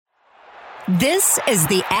This is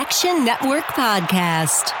the Action Network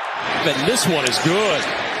Podcast. And this one is good.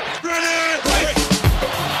 All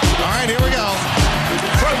right, here we go.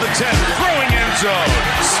 From the 10, throwing end zone.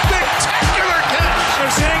 Spectacular catch.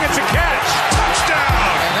 They're saying it's a catch.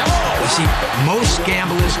 Touchdown. You see, most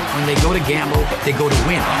gamblers, when they go to gamble, they go to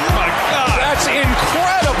win. Oh, my God. That's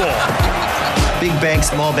incredible. Big bank,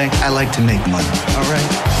 small bank, I like to make money. All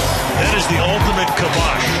right? That is the ultimate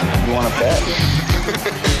kibosh. You want to bet?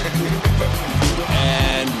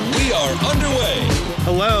 And we are underway.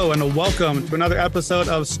 Hello and welcome to another episode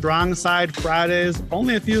of Strong Side Fridays.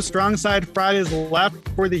 Only a few Strong Side Fridays left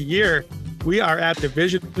for the year. We are at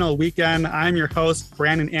Divisional weekend. I'm your host,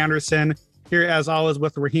 Brandon Anderson, here as always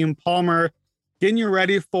with Raheem Palmer, getting you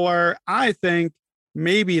ready for, I think,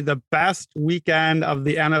 maybe the best weekend of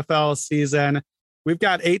the NFL season. We've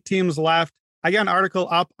got 8 teams left. I got an article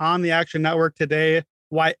up on the Action Network today,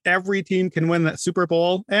 why every team can win the Super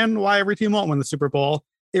Bowl and why every team won't win the Super Bowl.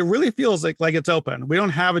 It really feels like it's open. We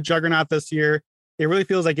don't have a juggernaut this year. It really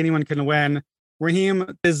feels like anyone can win.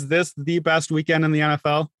 Raheem, is this the best weekend in the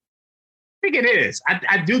NFL? I think it is.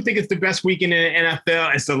 I do think it's the best weekend in the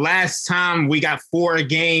NFL. It's the last time we got 4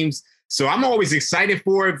 games. So I'm always excited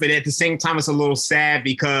for it, but at the same time, it's a little sad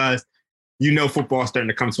because, football's starting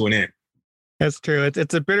to come to an end. That's true.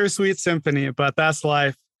 It's a bittersweet symphony, but that's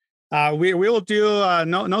life. We will do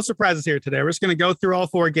no surprises here today. We're just going to go through all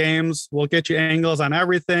 4 games. We'll get you angles on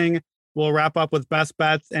everything. We'll wrap up with best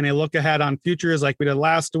bets and a look ahead on futures like we did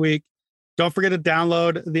last week. Don't forget to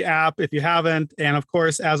download the app if you haven't. And of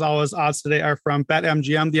course, as always, odds today are from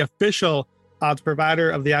BetMGM, the official odds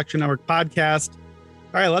provider of the Action Network podcast.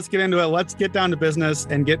 All right, let's get into it. Let's get down to business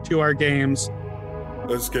and get to our games.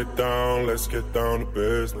 Let's get down to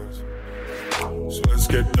business. So let's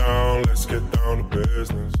get down to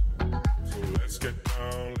business.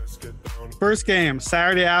 First game,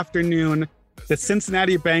 Saturday afternoon, the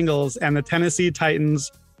Cincinnati Bengals and the Tennessee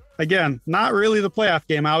Titans. Again, not really the playoff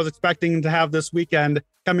game I was expecting to have this weekend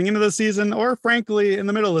coming into the season, or frankly, in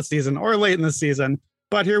the middle of the season or late in the season.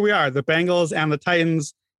 But here we are, the Bengals and the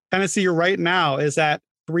Titans. Tennessee right now is at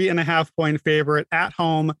 3.5-point favorite at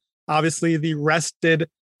home. Obviously, the rested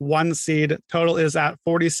 1 seed total is at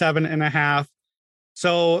 47.5.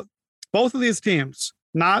 So both of these teams,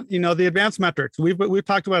 not, the advanced metrics. We've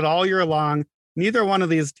talked about it all year long. Neither one of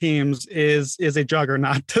these teams is a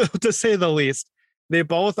juggernaut, to say the least. They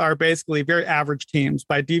both are basically very average teams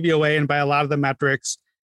by DVOA and by a lot of the metrics.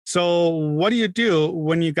 So what do you do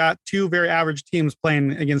when you got 2 very average teams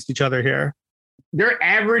playing against each other here? They're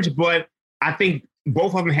average, but I think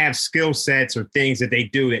both of them have skill sets or things that they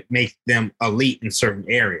do that make them elite in certain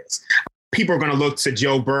areas. People are going to look to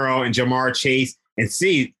Joe Burrow and Jamar Chase and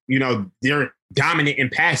see, they're dominant in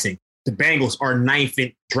passing. The Bengals are 9th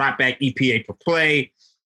in dropback EPA per play.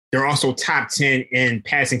 They're also top 10 in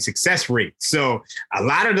passing success rate. So a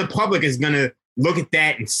lot of the public is going to look at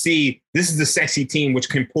that and see this is the sexy team which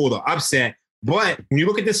can pull the upset. But when you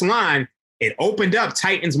look at this line, it opened up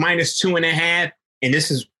Titans -2.5, and this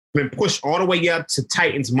has been pushed all the way up to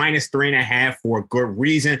Titans -3.5 for a good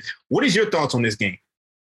reason. What is your thoughts on this game?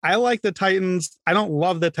 I like the Titans. I don't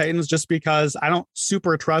love the Titans just because I don't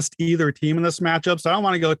super trust either team in this matchup. So I don't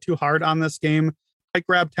want to go too hard on this game. I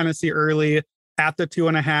grabbed Tennessee early at the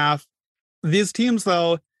 2.5. These teams,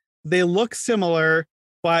 though, they look similar,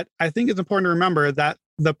 but I think it's important to remember that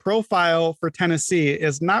the profile for Tennessee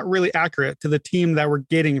is not really accurate to the team that we're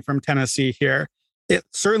getting from Tennessee here. It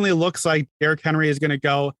certainly looks like Derrick Henry is going to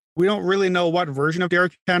go. We don't really know what version of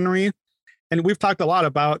Derrick Henry. And we've talked a lot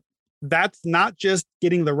about that's not just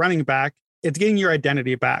getting the running back. It's getting your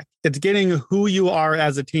identity back. It's getting who you are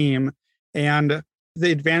as a team. And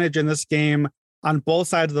the advantage in this game on both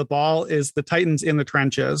sides of the ball is the Titans in the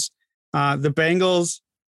trenches. The Bengals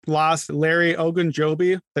lost Larry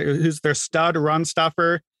Ogunjobi, who's their stud run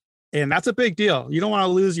stuffer. And that's a big deal. You don't want to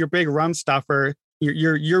lose your big run stuffer,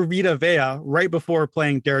 your Vita Vea, right before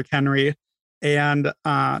playing Derrick Henry. And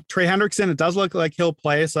Trey Hendrickson, it does look like he'll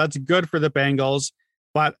play. So that's good for the Bengals.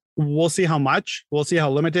 But we'll see how much. We'll see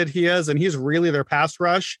how limited he is. And he's really their pass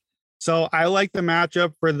rush. So I like the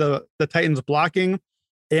matchup for the Titans blocking.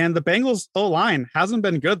 And the Bengals O-line hasn't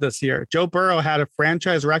been good this year. Joe Burrow had a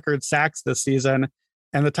franchise record sacks this season.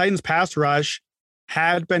 And the Titans pass rush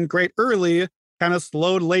had been great early, kind of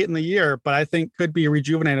slowed late in the year, but I think could be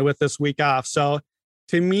rejuvenated with this week off. So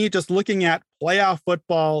to me, just looking at playoff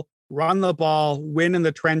football, run the ball, win in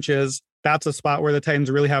the trenches, that's a spot where the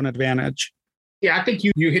Titans really have an advantage. Yeah, I think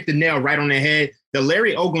you hit the nail right on the head. The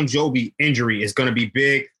Larry Ogunjobi injury is going to be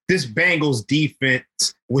big. This Bengals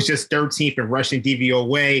defense was just 13th in rushing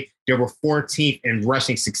DVOA. They were 14th in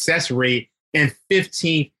rushing success rate and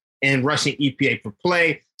 15th in rushing EPA per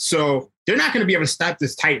play. So they're not going to be able to stop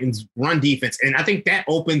this Titans run defense. And I think that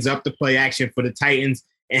opens up the play action for the Titans.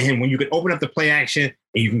 And when you can open up the play action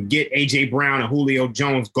and you can get A.J. Brown and Julio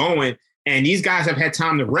Jones going, and these guys have had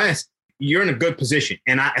time to rest, you're in a good position.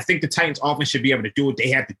 And I think the Titans offense should be able to do what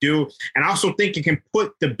they have to do. And I also think you can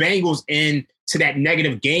put the Bengals into that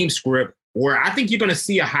negative game script where I think you're going to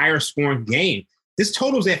see a higher scoring game. This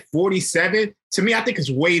total's at 47. To me, I think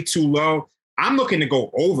it's way too low. I'm looking to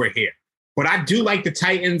go over here. But I do like the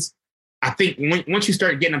Titans. I think once you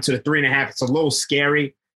start getting up to the 3.5, it's a little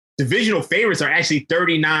scary. Divisional favorites are actually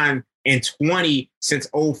 39-20 since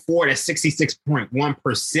 2004. That's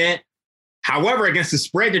 66.1%. However, against the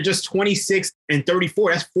spread, they're just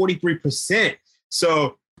 26-34. That's 43%.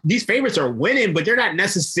 So these favorites are winning, but they're not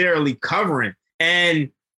necessarily covering. And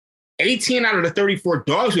 18 out of the 34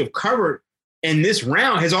 dogs who have covered in this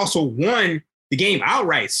round has also won the game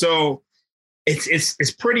outright. So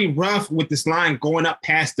it's pretty rough with this line going up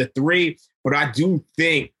past the 3. But I do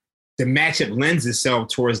think the matchup lends itself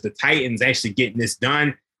towards the Titans actually getting this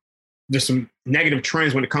done. There's some negative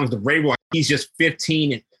trends when it comes to Vrabel. He's just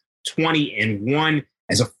 15-20-1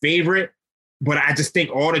 as a favorite. But I just think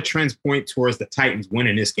all the trends point towards the Titans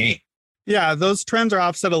winning this game. Yeah, those trends are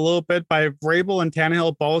offset a little bit by Vrabel and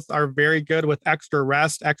Tannehill. Both are very good with extra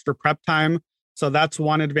rest, extra prep time. So that's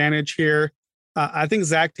one advantage here. I think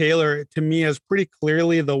Zach Taylor, to me, is pretty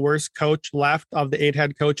clearly the worst coach left of the 8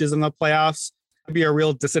 head coaches in the playoffs. It'd be a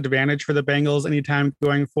real disadvantage for the Bengals anytime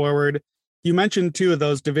going forward. You mentioned, too,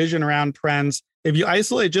 those division round trends. If you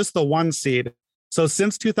isolate just the 1 seed, so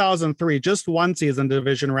since 2003, just 1 season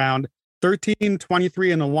division round,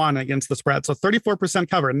 13-23-1 against the spread. So 34%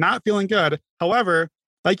 cover, not feeling good. However,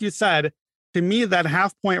 like you said, to me, that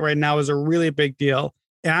half point right now is a really big deal.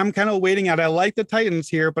 And I'm kind of waiting out. I like the Titans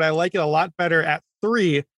here, but I like it a lot better at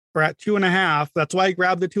 3 or at 2.5. That's why I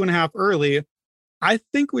grabbed the 2.5 early. I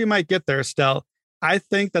think we might get there still. I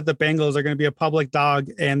think that the Bengals are going to be a public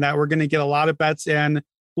dog and that we're going to get a lot of bets in.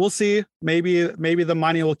 We'll see. Maybe the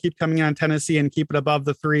money will keep coming in on Tennessee and keep it above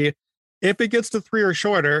the 3. If it gets to 3 or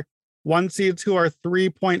shorter, 1 seeds who are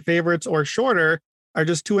 3-point favorites or shorter are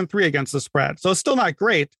just 2 and 3 against the spread. So it's still not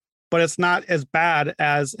great, but it's not as bad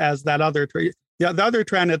as that other. Yeah, the other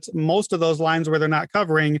trend, it's most of those lines where they're not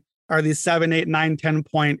covering are these 7, 8, 9,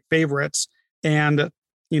 10-point favorites. And,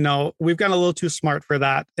 you know, we've gotten a little too smart for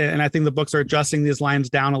that. And I think the books are adjusting these lines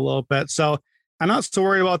down a little bit. So I'm not so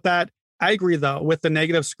worried about that. I agree, though, with the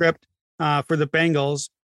negative script for the Bengals.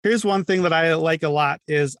 Here's one thing that I like a lot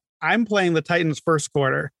is I'm playing the Titans first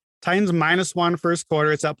quarter. Titans -1 first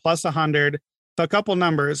quarter. It's at plus 100. So a couple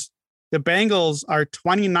numbers. The Bengals are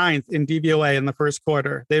 29th in DVOA in the first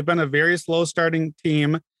quarter. They've been a very slow starting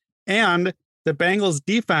team. And the Bengals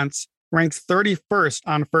defense ranks 31st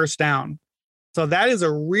on first down. So that is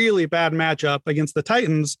a really bad matchup against the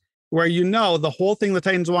Titans, where you know the whole thing the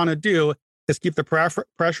Titans want to do is keep the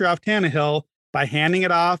pressure off Tannehill by handing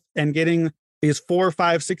it off and getting these 4,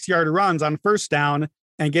 5, 6-yard runs on first down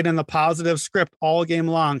and getting the positive script all game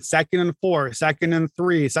long. 2nd and 4, 2nd and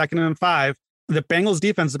 3, 2nd and 5. The Bengals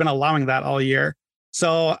defense has been allowing that all year.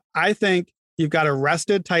 So I think you've got a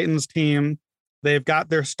rested Titans team. They've got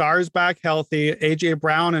their stars back healthy. A.J.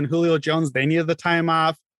 Brown and Julio Jones, they needed the time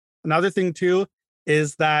off. Another thing, too,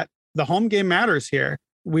 is that the home game matters here.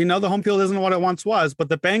 We know the home field isn't what it once was, but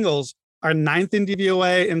the Bengals are 9th in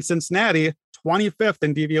DVOA in Cincinnati, 25th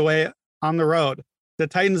in DVOA on the road. The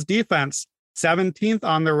Titans defense, 17th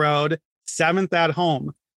on the road, 7th at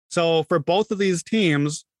home. So for both of these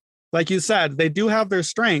teams, like you said, they do have their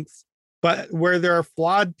strengths, but where there are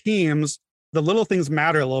flawed teams, the little things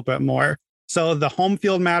matter a little bit more. So the home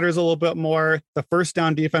field matters a little bit more. The first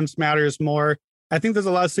down defense matters more. I think there's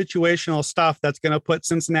a lot of situational stuff that's going to put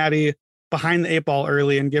Cincinnati behind the 8 ball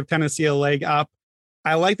early and give Tennessee a leg up.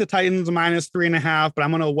 I like the Titans -3.5, but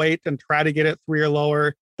I'm going to wait and try to get it 3 or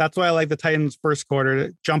lower. That's why I like the Titans first quarter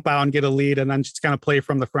to jump out and get a lead and then just kind of play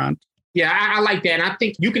from the front. Yeah, I like that. And I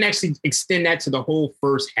think you can actually extend that to the whole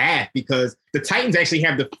first half because the Titans actually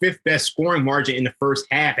have the 5th best scoring margin in the first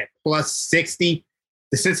half at plus 60.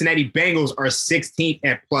 The Cincinnati Bengals are 16th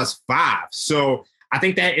at plus 5. So I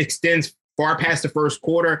think that extends far past the first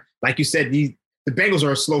quarter. Like you said, the Bengals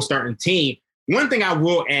are a slow starting team. One thing I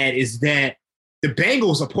will add is that the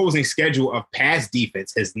Bengals' opposing schedule of pass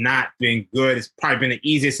defense has not been good. It's probably been the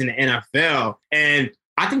easiest in the NFL. And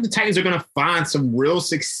I think the Titans are going to find some real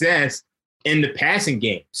success in the passing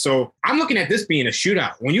game. So I'm looking at this being a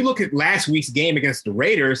shootout. When you look at last week's game against the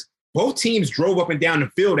Raiders, both teams drove up and down the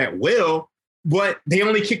field at will, but they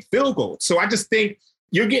only kicked field goals. So I just think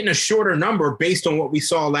you're getting a shorter number based on what we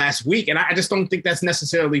saw last week. And I just don't think that's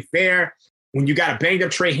necessarily fair. when you got a banged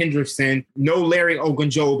up Trey Hendrickson, no Larry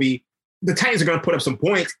Ogunjobi, the Titans are going to put up some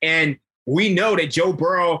points. And we know that Joe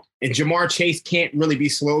Burrow and Jamar Chase can't really be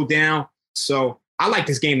slowed down. So I like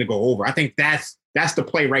this game to go over. I think that's the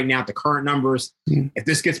play right now at the current numbers. If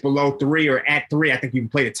this gets below 3 or at 3, I think you can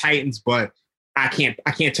play the Titans, but I can't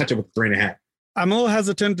touch it with 3.5. I'm a little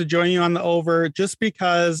hesitant to join you on the over just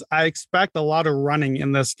because I expect a lot of running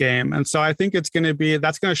in this game. And so I think that's going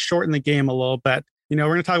to shorten the game a little bit. We're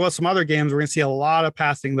going to talk about some other games. We're going to see a lot of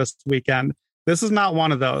passing this weekend. This is not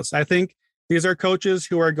one of those. I think these are coaches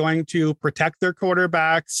who are going to protect their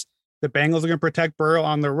quarterbacks. The Bengals are going to protect Burrow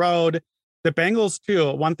on the road. The Bengals,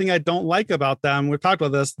 too, one thing I don't like about them, we've talked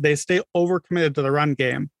about this, they stay overcommitted to the run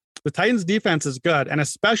game. The Titans defense is good, and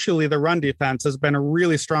especially the run defense has been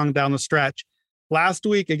really strong down the stretch. Last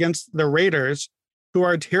week against the Raiders, who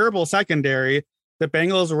are a terrible secondary, the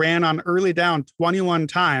Bengals ran on early down 21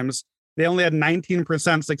 times. They only had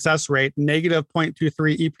 19% success rate, negative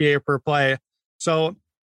 0.23 EPA per play. So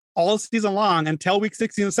all season long, until week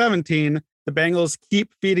 16 and 17, the Bengals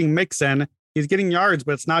keep feeding Mixon. He's getting yards,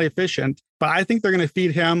 but it's not efficient. But I think they're going to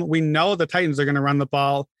feed him. We know the Titans are going to run the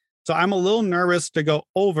ball. So I'm a little nervous to go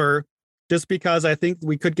over just because I think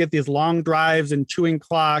we could get these long drives and chewing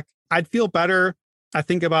clock. I'd feel better, I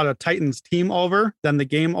think, about a Titans team over than the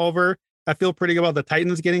game over. I feel pretty good about the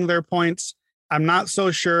Titans getting their points. I'm not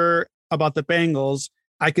so sure about the Bengals.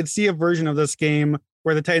 I could see a version of this game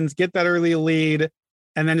where the Titans get that early lead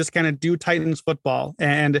and then just kind of do Titans football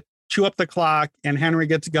and chew up the clock, and Henry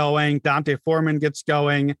gets going, Dante Foreman gets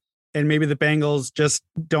going, and maybe the Bengals just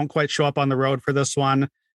don't quite show up on the road for this one.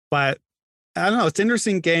 But I don't know. It's an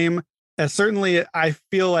interesting game. Certainly, I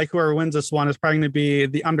feel like whoever wins this one is probably going to be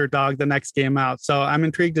the underdog the next game out. So I'm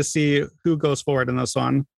intrigued to see who goes forward in this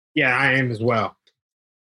one. Yeah, I am as well.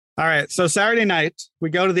 All right. So Saturday night, we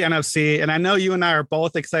go to the NFC, and I know you and I are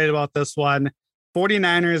both excited about this one.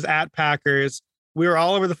 49ers at Packers. We were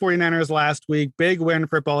all over the 49ers last week. Big win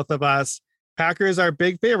for both of us. Packers are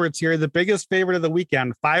big favorites here. The biggest favorite of the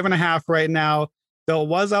weekend, 5.5 right now, though it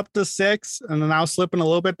was up to 6 and now slipping a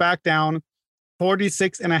little bit back down,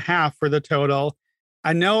 46.5 for the total.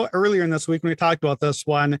 I know earlier in this week when we talked about this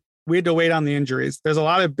one, we had to wait on the injuries. There's a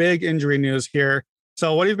lot of big injury news here.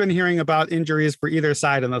 So what have you been hearing about injuries for either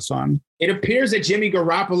side in this one? It appears that Jimmy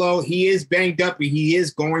Garoppolo, he is banged up, but he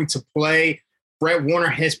is going to play. Fred Warner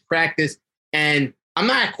has practiced. And I'm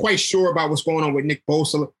not quite sure about what's going on with Nick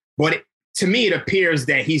Bosa, but to me, it appears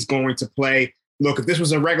that he's going to play. Look, if this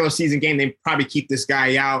was a regular season game, they'd probably keep this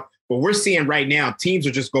guy out. But we're seeing right now, teams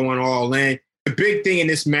are just going all in. The big thing in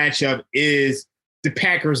this matchup is the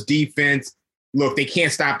Packers defense. Look, they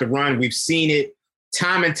can't stop the run. We've seen it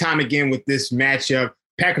time and time again with this matchup.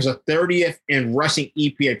 Packers are 30th in rushing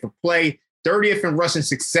EPA per play, 30th in rushing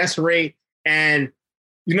success rate. And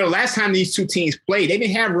last time these two teams played, they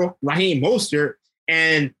didn't have Raheem Mostert,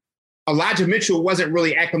 and Elijah Mitchell wasn't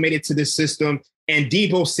really acclimated to this system, and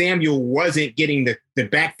Deebo Samuel wasn't getting the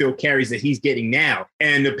backfield carries that he's getting now.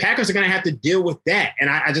 And the Packers are going to have to deal with that. And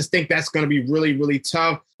I just think that's going to be really, really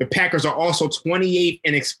tough. The Packers are also 28th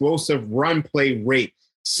in explosive run play rate.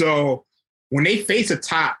 So when they face a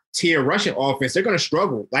top-tier rushing offense, they're going to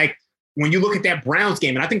struggle. Like when you look at that Browns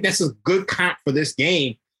game, and I think that's a good comp for this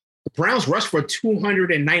game, the Browns rushed for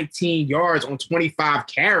 219 yards on 25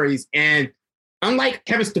 carries. And unlike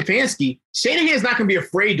Kevin Stefanski, Shanahan's not going to be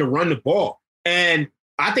afraid to run the ball. And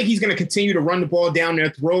I think he's going to continue to run the ball down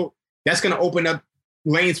their throat. That's going to open up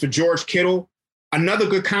lanes for George Kittle. Another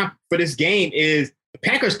good comp for this game is the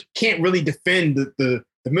Packers can't really defend the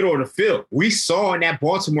middle of the field. We saw in that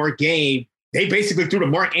Baltimore game, they basically threw to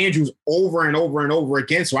Mark Andrews over and over and over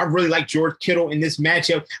again. So I really like George Kittle in this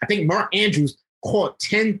matchup. I think Mark Andrews caught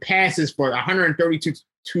 10 passes for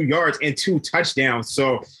 132 yards and 2 touchdowns.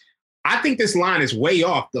 So I think this line is way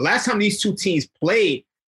off. The last time these two teams played,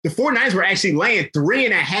 the 49ers were actually laying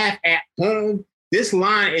 3.5 at home. This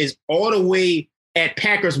line is all the way at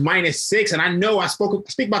Packers -6. And I know I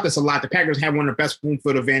speak about this a lot. The Packers have one of the best home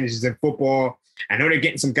field advantages in football. I know they're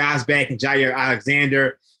getting some guys back in Jair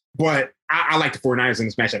Alexander, but I like the 49ers in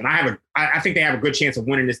this matchup. And I think they have a good chance of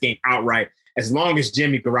winning this game outright as long as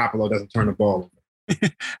Jimmy Garoppolo doesn't turn the ball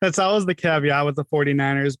over. That's always the caveat with the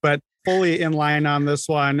 49ers, but fully in line on this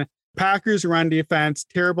one. Packers run defense,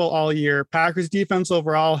 terrible all year. Packers defense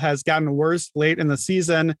overall has gotten worse late in the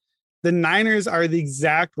season. The Niners are the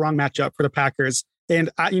exact wrong matchup for the Packers. And,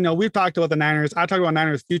 we've talked about the Niners. I talked about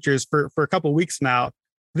Niners futures for a couple of weeks now.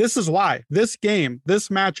 This is why. This game, this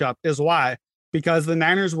matchup is why. Because the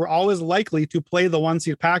Niners were always likely to play the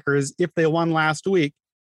 1-seed Packers if they won last week.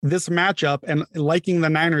 This matchup and liking the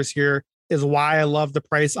Niners here is why I love the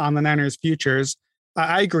price on the Niners futures.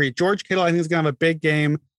 I agree. George Kittle, I think, is going to have a big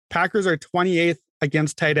game. Packers are 28th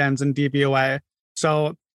against tight ends in DVOA.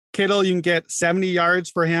 So Kittle, you can get 70 yards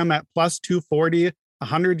for him at plus 240,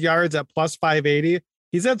 100 yards at plus 580.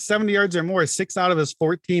 He's had 70 yards or more 6 out of his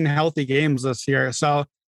 14 healthy games this year. So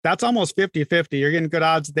that's almost 50-50. You're getting good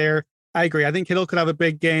odds there. I agree. I think Kittle could have a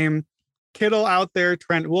big game. Kittle out there,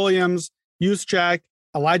 Trent Williams, Juszczyk,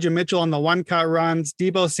 Elijah Mitchell on the one-cut runs,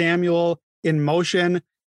 Deebo Samuel in motion.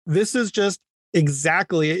 This is just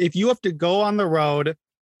exactly, if you have to go on the road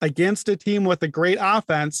against a team with a great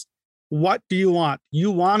offense, what do you want?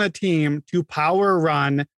 You want a team to power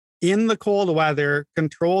run in the cold weather,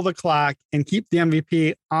 control the clock, and keep the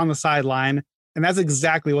MVP on the sideline. And that's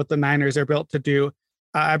exactly what the Niners are built to do.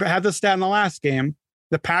 I had this stat in the last game.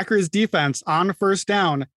 The Packers defense on first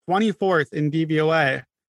down, 24th in DVOA.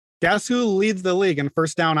 Guess who leads the league in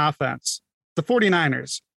first down offense? The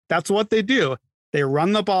 49ers. That's what they do. They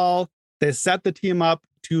run the ball. They set the team up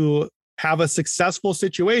to have a successful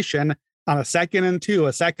situation on a 2nd and 2,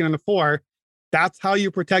 a 2nd and 4. That's how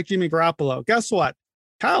you protect Jimmy Garoppolo. Guess what?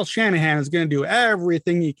 Kyle Shanahan is going to do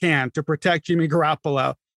everything he can to protect Jimmy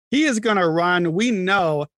Garoppolo. He is going to run. We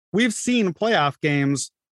know, we've seen playoff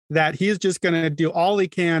games that he's just going to do all he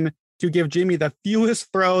can to give Jimmy the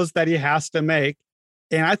fewest throws that he has to make.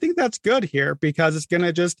 And I think that's good here because it's going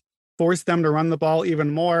to just force them to run the ball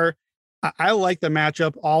even more. I like the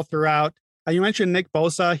matchup all throughout. You mentioned Nick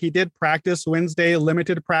Bosa. He did practice Wednesday,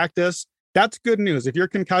 limited practice. That's good news. If you're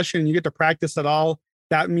concussion and you get to practice at all,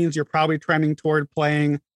 that means you're probably trending toward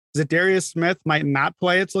playing. Zadarius Smith might not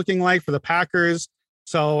play, it's looking like, for the Packers.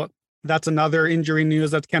 So that's another injury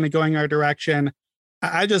news that's kind of going our direction.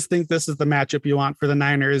 I just think this is the matchup you want for the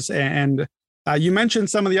Niners. And you mentioned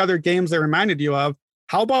some of the other games they reminded you of.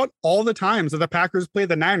 How about all the times that the Packers play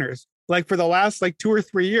the Niners? Like for the last 2 or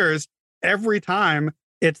 3 years, every time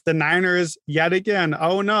it's the Niners yet again.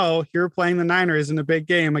 Oh no, you're playing the Niners in a big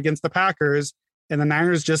game against the Packers. And the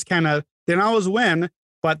Niners just they don't always win,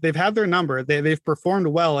 but they've had their number. They've performed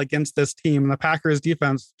well against this team. And the Packers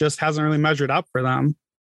defense just hasn't really measured up for them.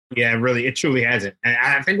 Yeah, really, it truly hasn't. And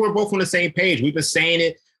I think we're both on the same page. We've been saying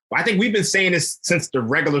it. I think we've been saying this since the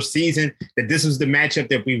regular season, that this was the matchup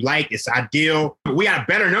that we like. It's ideal. We got a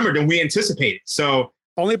better number than we anticipated. So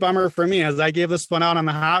only bummer for me is I gave this one out on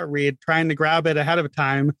the hot read, trying to grab it ahead of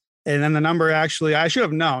time. And then the number actually, I should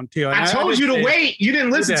have known too. And I told you to wait. You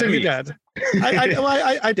didn't listen to me. You did.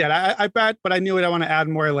 I did. I bet, but I knew it. I want to add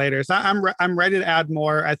more later. So I'm ready to add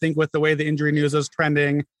more. I think with the way the injury news is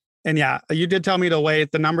trending. And yeah, you did tell me to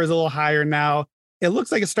wait. The number is a little higher now. It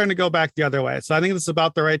looks like it's starting to go back the other way. So I think this is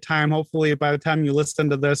about the right time. Hopefully by the time you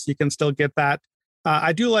listen to this, you can still get that.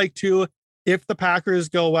 I do like to, if the Packers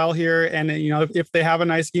go well here and, if they have a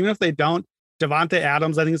nice game, if they don't, Devontae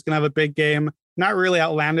Adams, I think is going to have a big game. Not really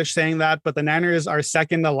outlandish saying that, but the Niners are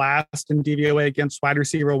second to last in DVOA against wide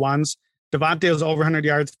receiver ones. Devontae was over 100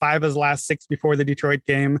 yards, 5 of his last 6 before the Detroit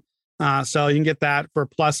game. So you can get that for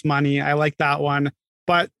plus money. I like that one.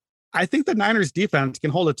 But I think the Niners defense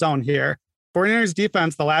can hold its own here. 49ers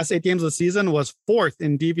defense, the last 8 games of the season, was 4th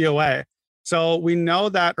in DVOA. So we know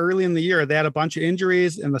that early in the year, they had a bunch of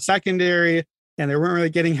injuries in the secondary and they weren't really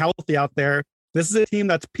getting healthy out there. This is a team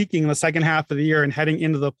that's peaking in the second half of the year and heading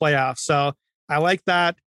into the playoffs. So I like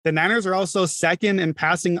that. The Niners are also second in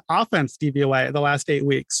passing offense DVOA the last 8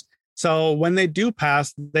 weeks. So when they do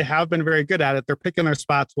pass, they have been very good at it. They're picking their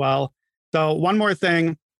spots well. So one more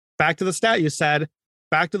thing, back to the stat you said,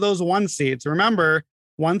 back to those 1 seeds. Remember,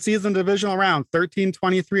 1 seeds in the divisional round, 13,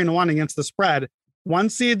 23, and 1 against the spread. 1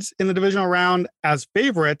 seeds in the divisional round as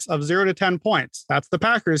favorites of 0 to 10 points. That's the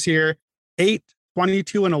Packers here. 8,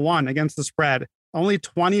 22, and 1 against the spread. Only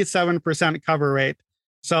 27% cover rate.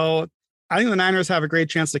 So I think the Niners have a great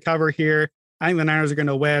chance to cover here. I think the Niners are going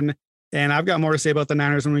to win. And I've got more to say about the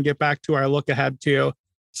Niners when we get back to our look ahead too.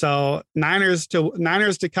 So Niners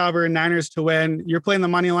to cover, Niners to win. You're playing the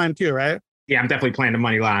money line too, right? Yeah, I'm definitely playing the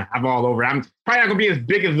money line. I'm all over it. I'm probably not going to be as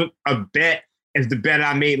big of a bet as the bet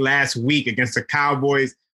I made last week against the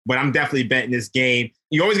Cowboys, but I'm definitely betting this game.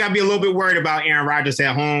 You always got to be a little bit worried about Aaron Rodgers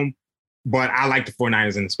at home, but I like the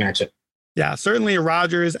 49ers in this matchup. Yeah, certainly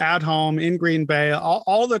Rodgers at home in Green Bay,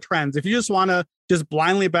 all the trends. If you just want to just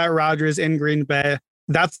blindly bet Rodgers in Green Bay,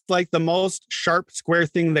 that's like the most sharp square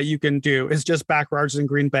thing that you can do is just back Rodgers in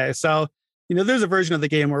Green Bay. So, there's a version of the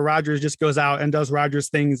game where Rodgers just goes out and does Rodgers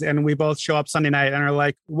things and we both show up Sunday night and are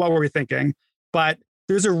like, what were we thinking? But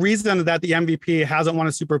there's a reason that the MVP hasn't won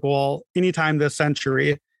a Super Bowl anytime this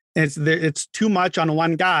century. It's too much on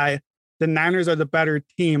one guy. The Niners are the better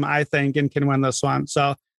team, I think, and can win this one.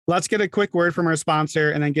 So let's get a quick word from our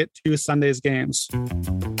sponsor and then get to Sunday's games.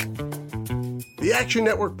 The Action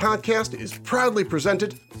Network podcast is proudly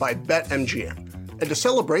presented by BetMGM. And to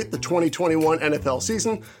celebrate the 2021 NFL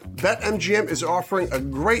season, BetMGM is offering a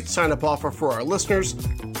great sign-up offer for our listeners,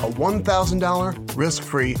 a $1,000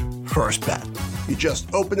 risk-free first bet. You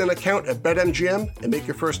just open an account at BetMGM and make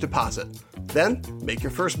your first deposit. Then, make your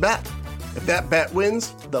first bet. If that bet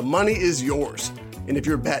wins, the money is yours. And if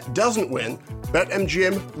your bet doesn't win,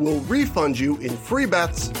 BetMGM will refund you in free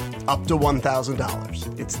bets up to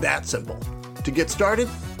 $1,000. It's that simple. To get started,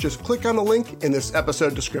 just click on the link in this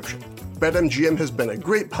episode description. BetMGM has been a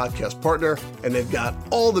great podcast partner, and they've got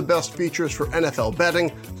all the best features for NFL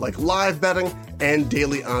betting, like live betting and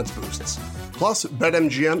daily odds boosts. Plus,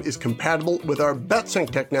 BetMGM is compatible with our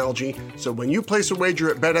BetSync technology, so when you place a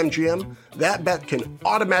wager at BetMGM, that bet can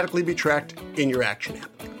automatically be tracked in your Action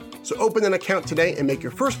app. So open an account today and make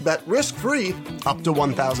your first bet risk-free up to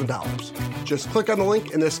 $1,000. Just click on the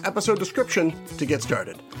link in this episode description to get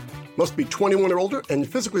started. Must be 21 or older and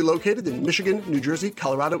physically located in Michigan, New Jersey,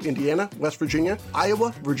 Colorado, Indiana, West Virginia,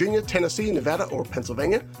 Iowa, Virginia, Tennessee, Nevada, or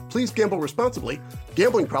Pennsylvania. Please gamble responsibly.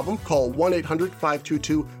 Gambling problem? Call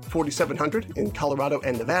 1-800-522-4700 in Colorado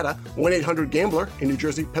and Nevada, 1-800-GAMBLER in New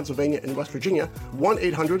Jersey, Pennsylvania, and West Virginia,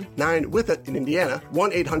 1-800-9-WITH-IT in Indiana,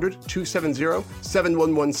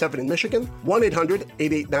 1-800-270-7117 in Michigan,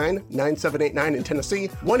 1-800-889-9789 in Tennessee,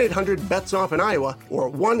 1-800-BETS-OFF in Iowa, or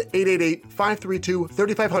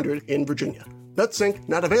 1-888-532-3500 in Virginia. BetSync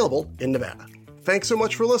not available in Nevada. Thanks so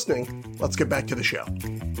much for listening. Let's get back to the show.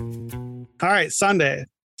 All right, Sunday.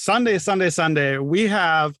 We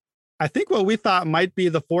have, I think, what we thought might be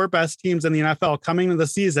the four best teams in the NFL coming into the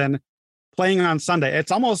season playing on Sunday.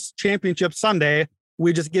 It's almost championship Sunday.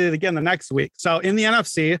 We just get it again the next week. So in the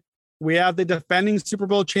NFC, we have the defending Super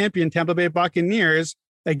Bowl champion Tampa Bay Buccaneers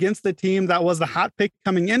against the team that was the hot pick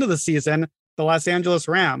coming into the season, the Los Angeles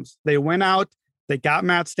Rams. They went out, they got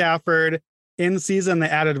Matt Stafford. In season, they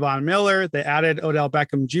added Von Miller, they added Odell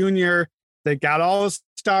Beckham Jr., they got all the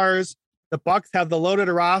stars. The Bucs have the loaded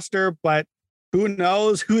roster, but who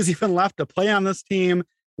knows who's even left to play on this team.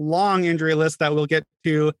 Long injury list that we'll get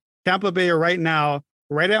to. Tampa Bay right now,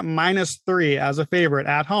 right at -3 as a favorite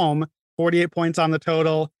at home, 48 points on the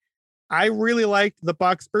total. I really liked the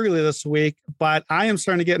Bucs early this week, but I am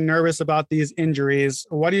starting to get nervous about these injuries.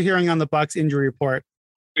 What are you hearing on the Bucs injury report?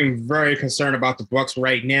 I'm very concerned about the Bucs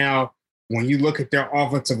right now. When you look at their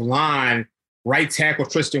offensive line, right tackle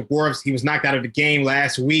Tristan Wirfs, he was knocked out of the game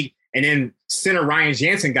last week. And then center Ryan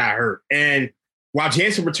Jansen got hurt. And while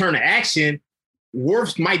Jansen returned to action,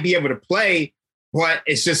 Wirfs might be able to play, but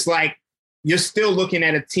it's just like you're still looking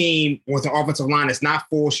at a team with an offensive line that's not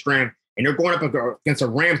full strength, and they're going up against a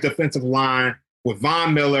Rams defensive line with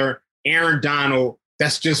Von Miller, Aaron Donald.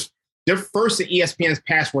 That's just they're first in ESPN's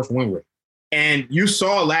pass rush win rate. And you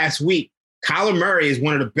saw last week, Kyler Murray is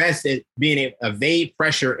one of the best at being able to evade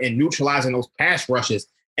pressure and neutralizing those pass rushes.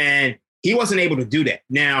 And he wasn't able to do that.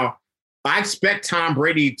 Now, I expect Tom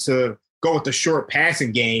Brady to go with the short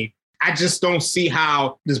passing game. I just don't see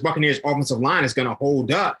how this Buccaneers offensive line is going to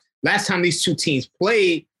hold up. Last time these two teams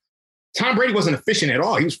played, Tom Brady wasn't efficient at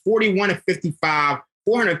all. He was 41 of 55,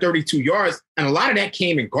 432 yards, and a lot of that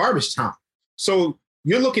came in garbage time. So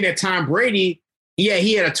you're looking at Tom Brady. Yeah,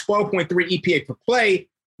 he had a 12.3 EPA per play,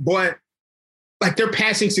 but like their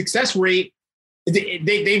passing success rate,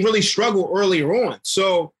 they really struggle earlier on.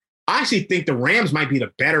 So I actually think the Rams might be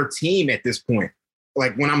the better team at this point.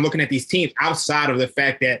 Like when I'm looking at these teams outside of the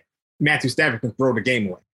fact that Matthew Stafford can throw the game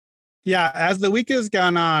away. Yeah, as the week has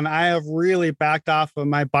gone on, I have really backed off of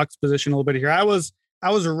my Bucs position a little bit here. I was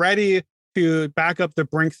ready to back up the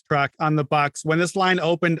Brinks truck on the Bucs. When this line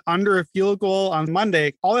opened under a field goal on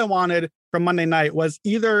Monday, all I wanted from Monday night was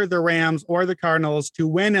either the Rams or the Cardinals to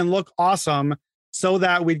win and look awesome so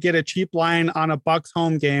that we'd get a cheap line on a Bucs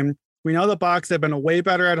home game. We know the Bucs have been way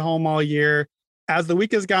better at home all year. As the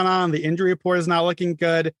week has gone on, the injury report is not looking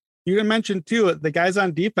good. You can mention, too, the guys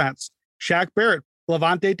on defense. Shaq Barrett,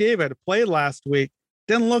 Levante David played last week.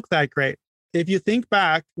 Didn't look that great. If you think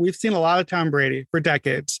back, we've seen a lot of Tom Brady for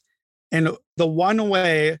decades. And the one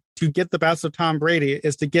way to get the best of Tom Brady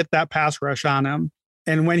is to get that pass rush on him.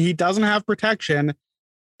 And when he doesn't have protection,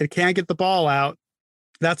 it can't get the ball out.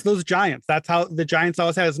 That's those Giants. That's how the Giants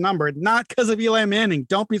always had his number. Not because of Eli Manning.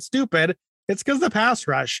 Don't be stupid. It's because of the pass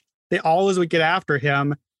rush. They always would get after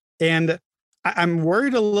him. And I'm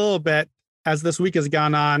worried a little bit as this week has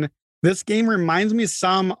gone on. This game reminds me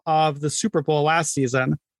some of the Super Bowl last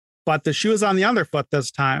season, but the shoe is on the other foot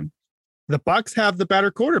this time. The Bucs have the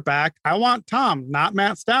better quarterback. I want Tom, not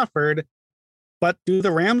Matt Stafford. But do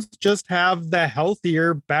the Rams just have the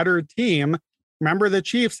healthier, better team? Remember, the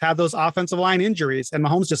Chiefs had those offensive line injuries, and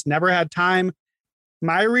Mahomes just never had time.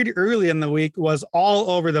 My read early in the week was all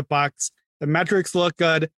over the Bucks. The metrics look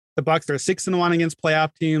good. The Bucks are 6-1 against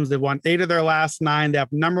playoff teams. They've won 8 of their last 9. They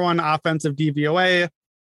have number 1 offensive DVOA.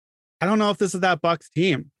 I don't know if this is that Bucks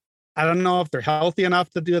team. I don't know if they're healthy enough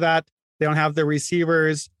to do that. They don't have the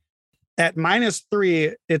receivers. At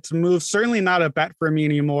 -3, it's moved. Certainly not a bet for me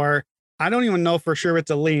anymore. I don't even know for sure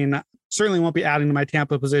it's a lean. Certainly won't be adding to my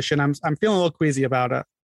Tampa position. I'm feeling a little queasy about it.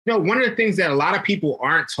 One of the things that a lot of people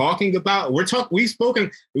aren't talking about,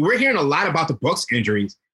 we're hearing a lot about the Bucks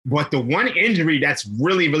injuries, but the one injury that's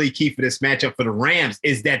really, really key for this matchup for the Rams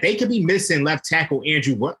is that they could be missing left tackle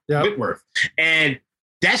Andrew Whitworth. And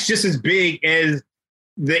that's just as big as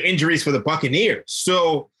the injuries for the Buccaneers.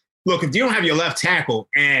 So look, if you don't have your left tackle,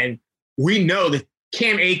 and we know that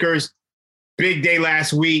Cam Akers, big day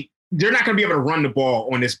last week, they're not going to be able to run the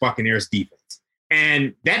ball on this Buccaneers defense.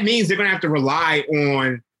 And that means they're going to have to rely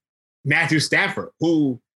on Matthew Stafford,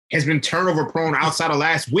 who has been turnover prone outside of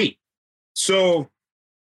last week. So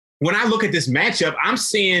when I look at this matchup, I'm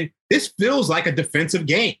seeing this feels like a defensive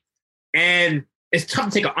game. And it's tough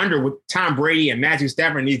to take an under with Tom Brady and Matthew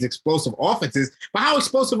Stafford and these explosive offenses, but how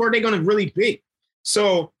explosive are they going to really be?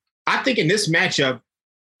 So I think in this matchup,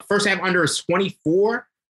 first half under is 24.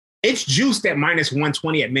 It's juiced at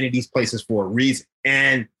 -120 at many of these places for a reason.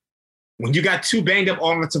 And when you got 2 banged up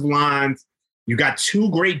offensive lines, you got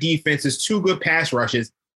 2 great defenses, 2 good pass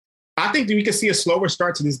rushes, I think that we could see a slower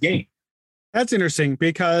start to this game. That's interesting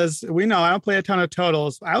because we know I don't play a ton of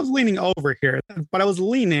totals. I was leaning over here, but I was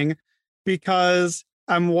leaning because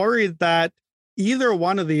I'm worried that either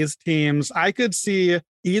one of these teams, I could see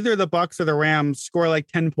either the Bucks or the Rams score like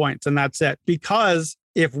 10 points and that's it. Because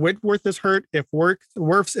if Whitworth is hurt, if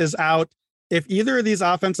Wirfs is out, if either of these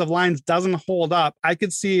offensive lines doesn't hold up, I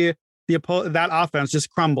could see that offense just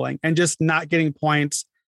crumbling and just not getting points.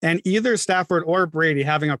 And either Stafford or Brady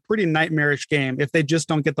having a pretty nightmarish game if they just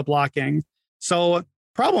don't get the blocking. So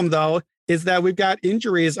problem, though, is that we've got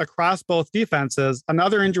injuries across both defenses.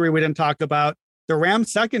 Another injury we didn't talk about, the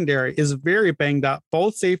Rams secondary is very banged up.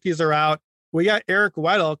 Both safeties are out. We got Eric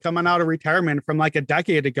Weddle coming out of retirement from like a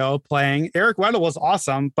decade ago playing. Eric Weddle was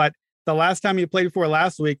awesome, but the last time he played for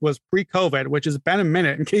last week was pre-COVID, which has been a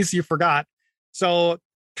minute in case you forgot. So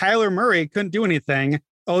Kyler Murray couldn't do anything.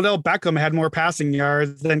 Odell Beckham had more passing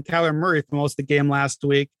yards than Kyler Murray for most of the game last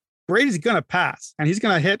week. Brady's going to pass, and he's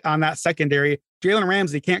going to hit on that secondary. Jalen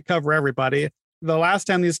Ramsey can't cover everybody. The last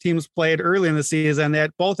time these teams played early in the season, they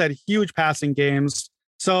both had huge passing games.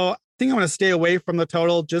 So I think I'm going to stay away from the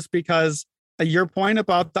total just because your point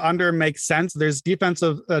about the under makes sense. There's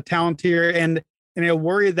defensive talent here, and I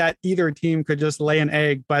worry that either team could just lay an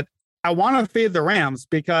egg. But I want to fade the Rams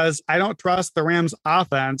because I don't trust the Rams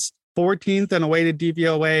offense. 14th in weighted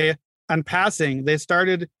DVOA on passing. They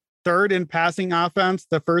started 3rd in passing offense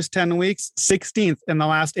the first 10 weeks, 16th in the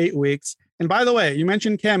last 8 weeks. And by the way, you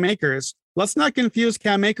mentioned Cam Akers. Let's not confuse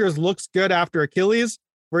Cam Akers looks good after Achilles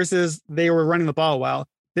versus they were running the ball well.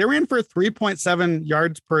 They ran for 3.7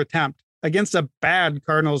 yards per attempt against a bad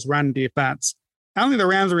Cardinals run defense. I don't think the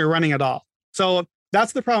Rams will be running at all. So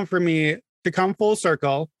that's the problem for me to come full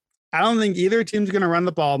circle. I don't think either team's going to run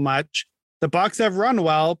the ball much. The Bucs have run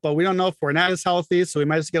well, but we don't know if Fournette is healthy, so we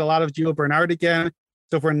might just get a lot of Gio Bernard again.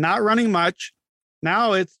 So if we're not running much,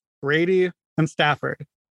 now it's Brady and Stafford.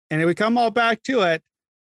 And if we come all back to it,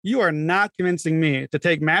 you are not convincing me to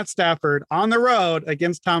take Matt Stafford on the road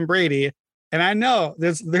against Tom Brady. And I know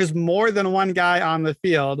there's more than one guy on the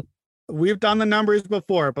field. We've done the numbers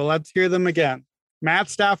before, but let's hear them again. Matt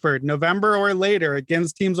Stafford, November or later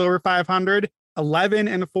against teams over 500,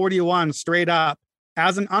 11-41 straight up.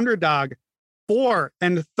 As an underdog,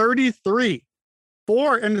 4-33.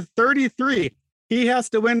 4-33. He has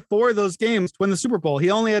to win 4 of those games to win the Super Bowl.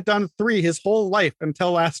 He only had done 3 his whole life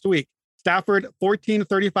until last week. Stafford,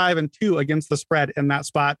 14-35-2 against the spread in that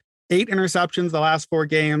spot. 8 interceptions the last 4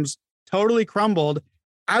 games. Totally crumbled.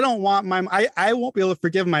 I don't want I won't be able to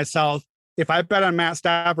forgive myself if I bet on Matt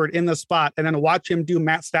Stafford in the spot and then watch him do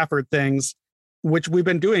Matt Stafford things, which we've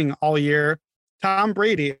been doing all year. Tom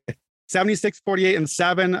Brady,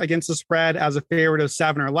 76-48-7 against the spread as a favorite of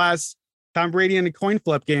 7 or less. Tom Brady in the coin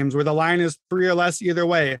flip games where the line is 3 or less either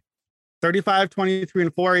way.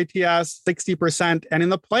 35-23-4 ATS, 60%. And in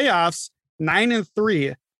the playoffs,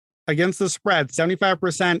 9-3 against the spread,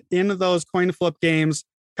 75% in those coin flip games,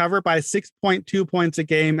 covered by 6.2 points a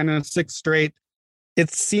game and in a 6 straight. It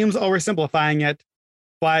seems oversimplifying it,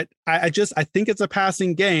 but I think it's a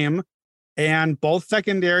passing game. And both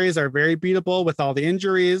secondaries are very beatable with all the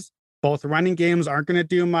injuries. Both running games aren't going to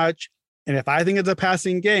do much. And if I think it's a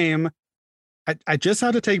passing game, I just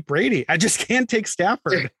have to take Brady. I just can't take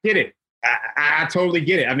Stafford. Get it. I totally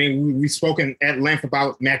get it. I mean, we've spoken at length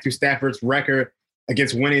about Matthew Stafford's record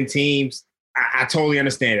against winning teams. I totally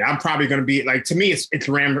understand it. I'm probably going to be like, to me, it's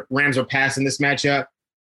Rams are passing this matchup,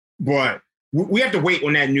 but we have to wait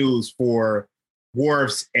on that news for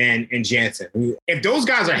Wirfs and Jansen. If those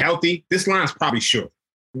guys are healthy, this line's probably short.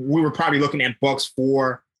 We were probably looking at Bucks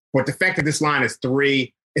 4, but the fact that this line is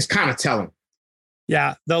 3 is kind of telling.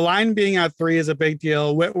 Yeah, the line being at 3 is a big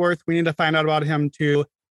deal. Whitworth, we need to find out about him too.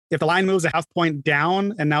 If the line moves a half point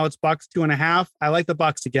down and now it's Bucks 2.5, I like the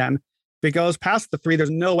Bucks again. If it goes past the 3, there's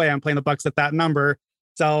no way I'm playing the Bucks at that number.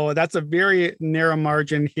 So that's a very narrow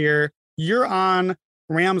margin here. You're on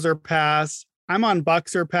Rams or pass. I'm on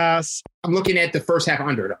Bucks or pass. I'm looking at the first half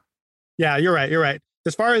under though. Yeah, you're right.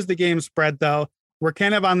 As far as the game spread though, we're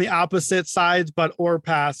kind of on the opposite sides, but or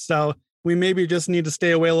pass. So we maybe just need to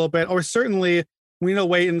stay away a little bit, or certainly we need to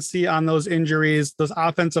wait and see on those injuries, those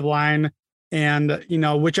offensive line, and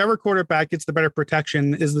whichever quarterback gets the better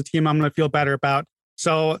protection is the team I'm going to feel better about.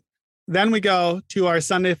 So then we go to our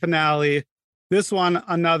Sunday finale. This one,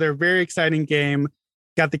 another very exciting game.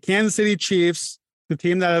 Got the Kansas City Chiefs, the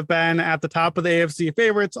team that have been at the top of the AFC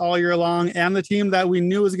favorites all year long, and the team that we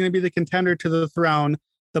knew was going to be the contender to the throne,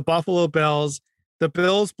 the Buffalo Bills. The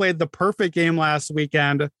Bills played the perfect game last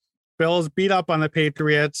weekend. Bills beat up on the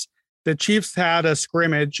Patriots. The Chiefs had a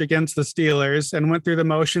scrimmage against the Steelers and went through the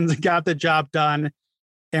motions and got the job done.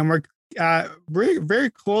 And we're very,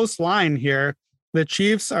 very close line here. The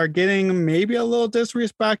Chiefs are getting maybe a little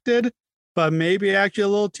disrespected, but maybe actually a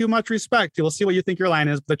little too much respect. We'll see what you think your line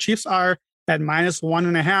is. The Chiefs are at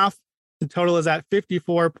 -1.5. The total is at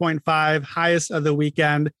 54.5, highest of the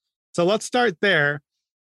weekend. So let's start there.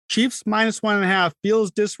 Chiefs -1.5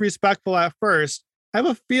 feels disrespectful at first. I have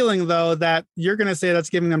a feeling, though, that you're going to say that's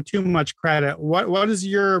giving them too much credit. What does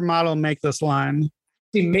your model make this line?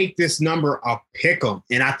 They make this number a pick 'em.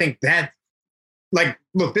 And I think that,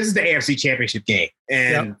 look, this is the AFC Championship game,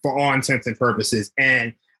 and for all intents and purposes.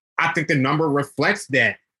 And I think the number reflects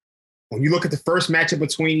that. When you look at the first matchup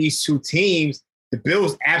between these two teams, the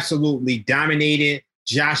Bills absolutely dominated.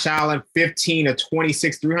 Josh Allen, 15 of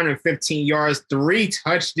 26, 315 yards, 3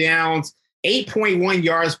 touchdowns, 8.1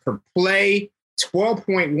 yards per play,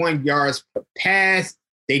 12.1 yards per pass.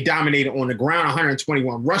 They dominated on the ground,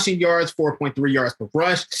 121 rushing yards, 4.3 yards per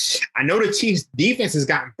rush. I know the Chiefs' defense has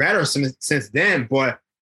gotten better since then, but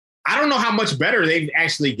I don't know how much better they've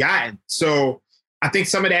actually gotten. So I think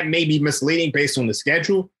some of that may be misleading based on the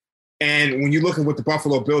schedule. And when you look at what the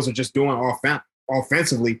Buffalo Bills are just doing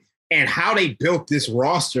offensively, and how they built this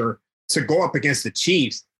roster to go up against the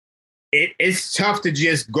Chiefs, it's tough to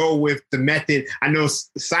just go with the method. I know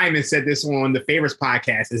Simon said this on the Favorites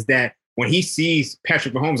podcast, is that when he sees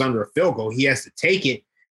Patrick Mahomes under a field goal, he has to take it.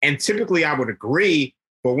 And typically I would agree,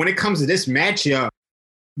 but when it comes to this matchup,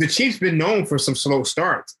 the Chiefs been known for some slow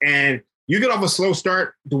starts. And you get off a slow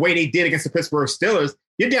start the way they did against the Pittsburgh Steelers,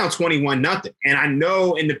 you're down 21-0. And I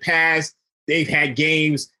know in the past they've had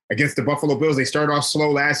games against the Buffalo Bills. They started off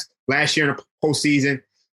slow last year in the postseason,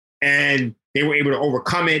 and they were able to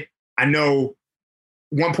overcome it. I know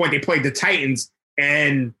one point they played the Titans,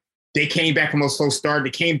 and they came back from a slow start. They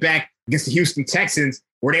came back against the Houston Texans,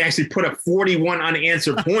 where they actually put up 41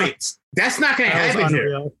 unanswered points. That's not going to happen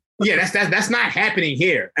here. Yeah, that's not happening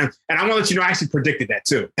here. And I want to let you know, I actually predicted that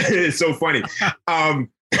too. It's so funny. And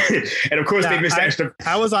of course, they missed extra.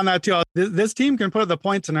 I was on that too. This team can put up the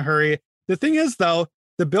points in a hurry. The thing is, though,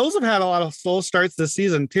 the Bills have had a lot of slow starts this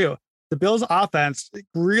season too. The Bills offense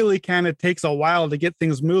really kind of takes a while to get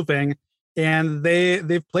things moving, and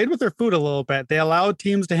they've played with their food a little bit. They allowed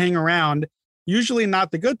teams to hang around, usually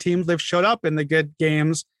not the good teams. They've showed up in the good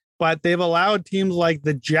games, but they've allowed teams like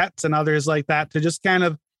the Jets and others like that to just kind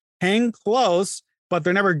of hang close, but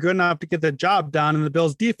they're never good enough to get the job done. And the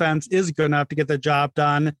Bills defense is good enough to get the job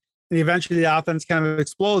done. And eventually the offense kind of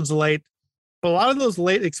explodes late. But a lot of those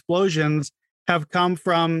late explosions have come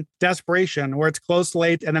from desperation, where it's close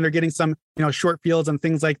late and then they're getting some, short fields and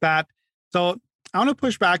things like that. So I want to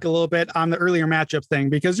push back a little bit on the earlier matchup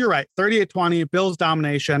thing, because you're right, 38-20, Bills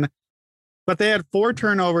domination, but they had 4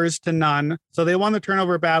 turnovers to none. So they won the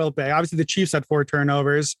turnover battle big. Obviously the Chiefs had 4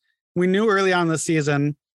 turnovers. We knew early on in the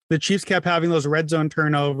season, the Chiefs kept having those red zone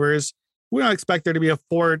turnovers. We don't expect there to be a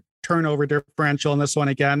 4 turnover differential in this one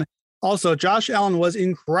again. Also, Josh Allen was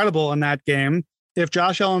incredible in that game. If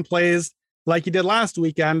Josh Allen plays like he did last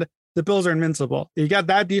weekend, the Bills are invincible. You got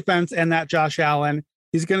that defense and that Josh Allen.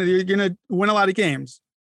 You're gonna win a lot of games.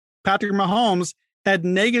 Patrick Mahomes had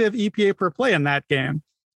negative EPA per play in that game.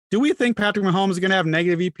 Do we think Patrick Mahomes is going to have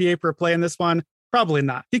negative EPA per play in this one? Probably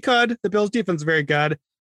not. He could. The Bills defense is very good.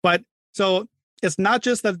 But so it's not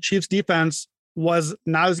just that the Chiefs defense was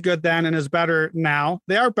not as good then and is better now.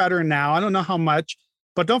 They are better now. I don't know how much,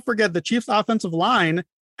 but don't forget the Chiefs offensive line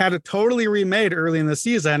had it totally remade early in the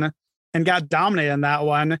season and got dominated in that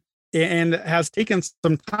one, and has taken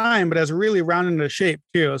some time, but has really rounded into shape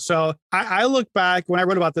too. So I look back when I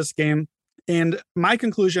wrote about this game, and my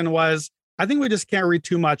conclusion was, I think we just can't read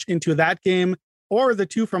too much into that game or the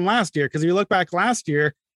two from last year. Because if you look back last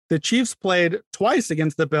year, the Chiefs played twice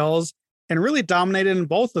against the Bills and really dominated in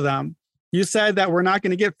both of them. You said that we're not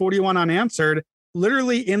going to get 41 unanswered.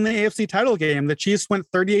 Literally in the AFC title game, the Chiefs went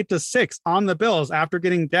 38-6 on the Bills after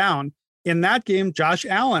getting down. In that game, Josh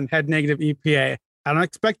Allen had negative EPA. I don't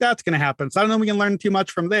expect that's going to happen. So I don't know if we can learn too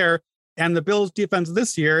much from there. And the Bills defense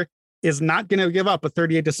this year is not going to give up a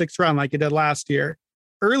 38-6 run like it did last year.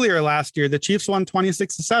 Earlier last year, the Chiefs won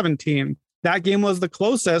 26-17. That game was the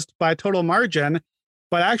closest by total margin,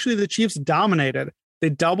 but actually the Chiefs dominated. They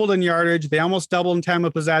doubled in yardage. They almost doubled in time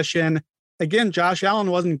of possession. Again, Josh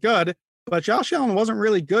Allen wasn't good, but Josh Allen wasn't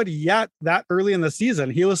really good yet that early in the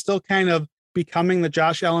season. He was still kind of becoming the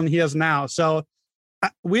Josh Allen he is now. So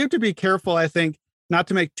we have to be careful, I think, not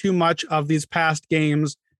to make too much of these past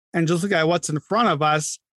games and just look at what's in front of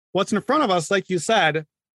us. What's in front of us, like you said,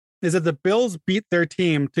 is that the Bills beat their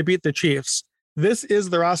team to beat the Chiefs. This is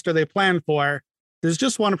the roster they planned for. There's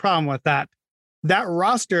just one problem with that. That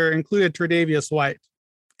roster included Tre'Davious White,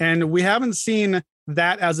 and we haven't seen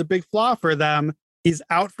that as a big flaw for them. He's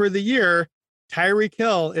out for the year. Tyreek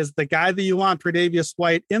Hill is the guy that you want Tre'Davious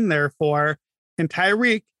White in there for. And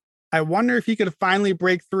Tyreek, I wonder if he could finally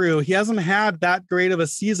break through. He hasn't had that great of a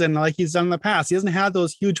season like he's done in the past. He hasn't had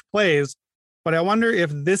those huge plays, but I wonder if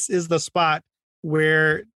this is the spot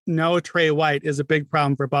where no Trey White is a big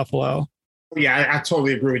problem for Buffalo. Yeah, I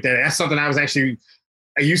totally agree with that. That's something I was actually,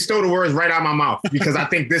 you stole the words right out of my mouth, because I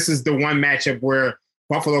think this is the one matchup where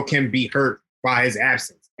Buffalo can be hurt by his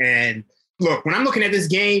absence. And look, when I'm looking at this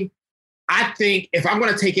game, I think if I'm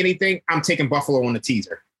going to take anything, I'm taking Buffalo on the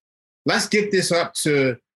teaser. Let's get this up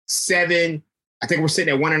to 7. I think we're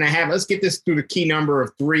sitting at 1.5. Let's get this through the key number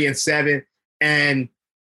of 3 and 7. And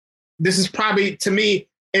this is probably, to me,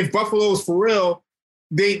 if Buffalo's for real,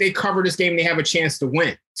 they cover this game and they have a chance to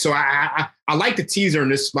win. So I like the teaser in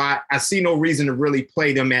this spot. I see no reason to really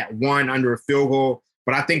play them at 1 under a field goal.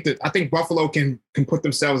 But I think Buffalo can put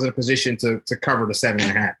themselves in a position to cover the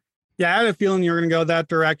 7.5. Yeah, I had a feeling you were going to go that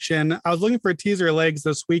direction. I was looking for teaser legs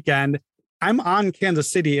this weekend. I'm on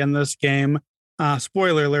Kansas City in this game.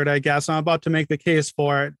 Spoiler alert, I guess. I'm about to make the case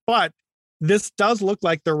for it. But this does look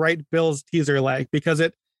like the right Bills teaser leg, because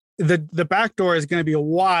the back door is going to be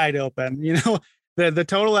wide open. You know, the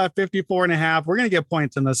total at 54.5, we're going to get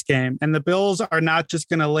points in this game. And the Bills are not just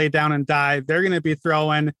going to lay down and dive. They're going to be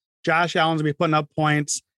throwing. Josh Allen's going to be putting up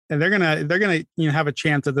points, and they're going to have a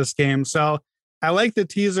chance at this game. So I like the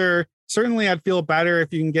teaser. Certainly I'd feel better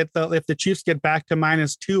if you can if the Chiefs get back to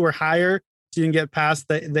 -2 or higher, so you can get past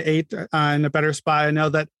the 8 in a better spot. I know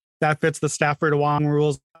that fits the Stafford Wong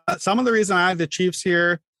rules. Some of the reason I have the Chiefs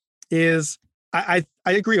here is I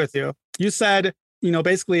agree with you. You said,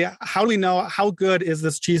 basically, how do we know how good is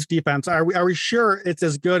this Chiefs defense? Are we sure it's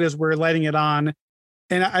as good as we're letting it on?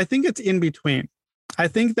 And I think it's in between. I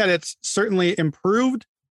think that it's certainly improved,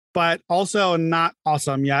 but also not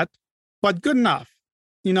awesome yet, but good enough.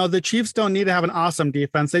 The Chiefs don't need to have an awesome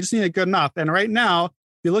defense. They just need a good enough. And right now, if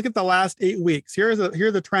you look at the last 8 weeks, here are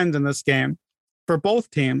the trends in this game for both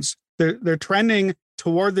teams. They're trending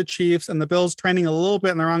toward the Chiefs, and the Bills trending a little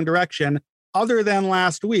bit in the wrong direction, other than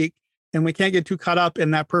last week. And we can't get too caught up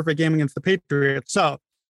in that perfect game against the Patriots. So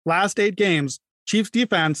last 8 games, Chiefs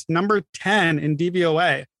defense, number 10 in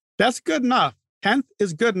DVOA. That's good enough. 10th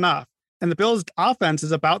is good enough. And the Bills offense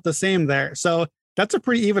is about the same there. So that's a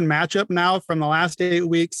pretty even matchup now from the last 8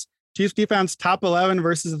 weeks. Chiefs defense top 11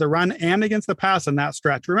 versus the run and against the pass in that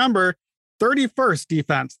stretch. Remember, 31st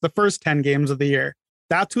defense, the first 10 games of the year.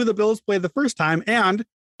 That's who the Bills played the first time. And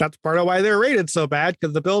that's part of why they're rated so bad,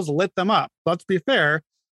 because the Bills lit them up. Let's be fair.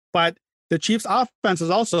 But the Chiefs offense is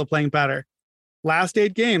also playing better. Last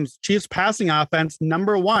 8 games, Chiefs passing offense,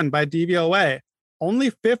 number 1 by DVOA.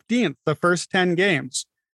 Only 15th the first 10 games.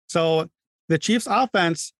 So the Chiefs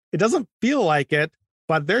offense, it doesn't feel like it,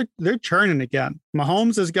 but they're churning again.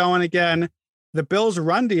 Mahomes is going again. The Bills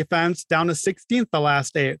run defense down to 16th the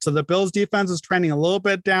last 8. So the Bills defense is trending a little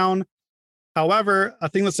bit down. However, a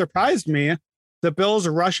thing that surprised me, the Bills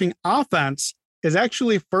rushing offense is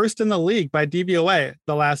actually first in the league by DVOA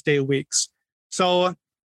the last 8 weeks. So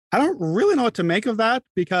I don't really know what to make of that,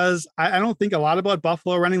 because I don't think a lot about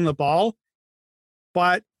Buffalo running the ball.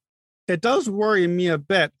 But it does worry me a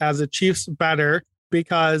bit as a Chiefs bettor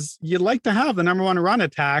because you'd like to have the number one run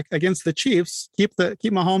attack against the Chiefs, keep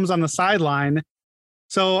Mahomes on the sideline.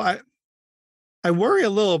 So I worry a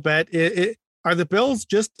little bit. Are the Bills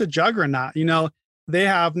just a juggernaut? You know, they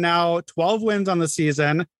have now 12 wins on the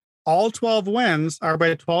season. All 12 wins are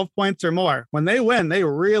by 12 points or more. When they win, they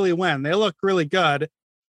really win. They look really good.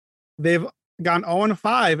 They've gone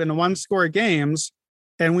 0-5 in one-score games,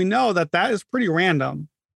 and we know that is pretty random,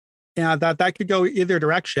 and that could go either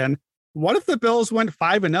direction. What if the Bills went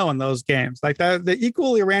 5-0 in those games? Like that, the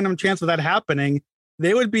equally random chance of that happening,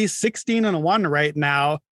 they would be 16-1 right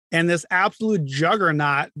now, and this absolute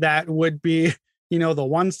juggernaut that would be, you know, the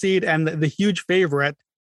one seed and the huge favorite.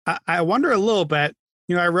 I wonder a little bit.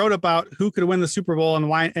 You know, I wrote about who could win the Super Bowl and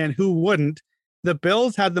why and who wouldn't. The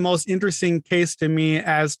Bills had the most interesting case to me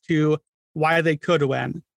as to why they could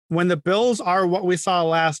win. When the Bills are what we saw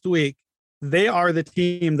last week, they are the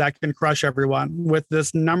team that can crush everyone with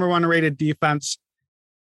this number one rated defense.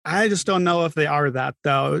 I just don't know if they are that,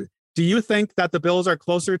 though. Do you think that the Bills are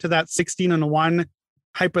closer to that 16-1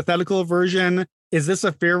 hypothetical version? Is this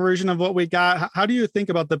a fair version of what we got? How do you think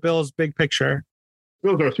about the Bills' big picture?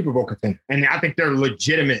 Bills are a Super Bowl contender, and I think they're a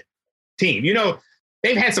legitimate team. You know,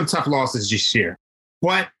 they've had some tough losses this year,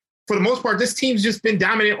 but for the most part, this team's just been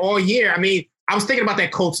dominant all year. I mean, I was thinking about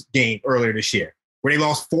that Colts game earlier this year where they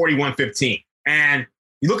lost 41-15. And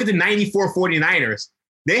you look at the 94 49ers,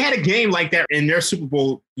 they had a game like that in their Super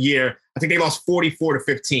Bowl year. I think they lost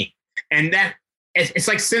 44-15. And that it's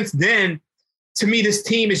like since then, to me, this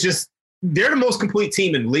team is just, they're the most complete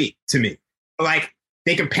team in the league to me. Like,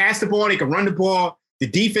 they can pass the ball, they can run the ball. The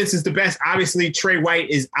defense is the best. Obviously, Trey White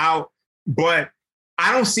is out, but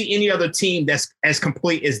I don't see any other team that's as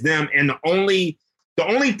complete as them. And the only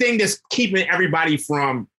thing that's keeping everybody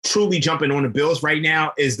from truly jumping on the Bills right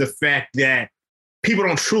now is the fact that people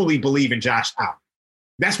don't truly believe in Josh Allen.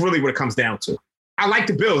 That's really what it comes down to. I like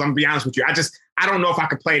the Bills. I'm gonna be honest with you. I don't know if I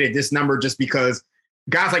could play it at this number just because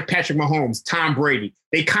guys like Patrick Mahomes, Tom Brady,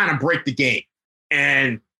 they kind of break the game,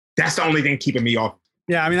 and that's the only thing keeping me off.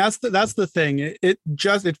 Yeah, I mean, that's the thing. It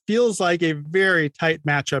feels like a very tight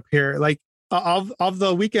matchup here. Like of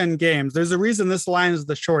the weekend games, there's a reason this line is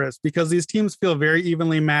the shortest because these teams feel very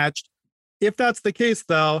evenly matched. If that's the case,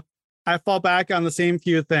 though, I fall back on the same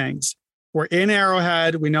few things. We're in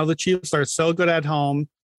Arrowhead. We know the Chiefs are so good at home.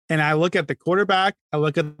 And I look at the quarterback, I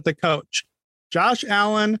look at the coach. Josh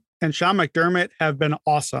Allen and Sean McDermott have been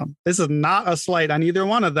awesome. This is not a slight on either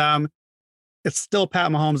one of them. It's still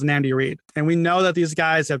Pat Mahomes and Andy Reid. And we know that these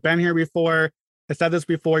guys have been here before. I said this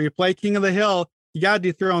before. You play King of the Hill, you got to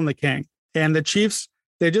dethrone the king. And the Chiefs,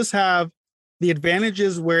 they just have the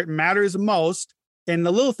advantages where it matters most. And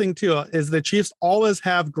the little thing, too, is the Chiefs always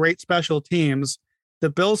have great special teams.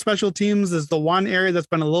 The Bills' special teams is the one area that's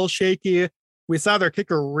been a little shaky. We saw their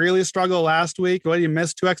kicker really struggle last week. He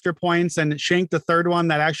missed 2 extra points and shanked the third one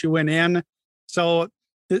that actually went in. So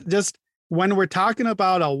just when we're talking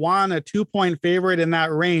about a 2-point favorite in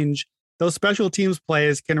that range, those special teams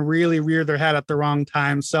plays can really rear their head at the wrong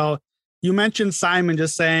time. So you mentioned Simon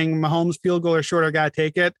just saying Mahomes field goal or shorter, got to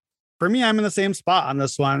take it. For me, I'm in the same spot on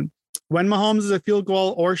this one. When Mahomes is a field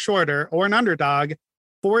goal or shorter or an underdog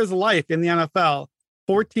for his life in the NFL,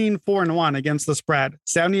 14-4-1 against the spread,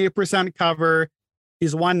 78% cover.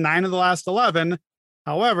 He's won 9 of the last 11.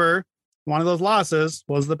 However, one of those losses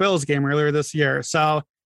was the Bills game earlier this year. So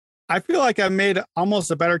I feel like I've made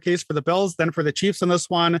almost a better case for the Bills than for the Chiefs in this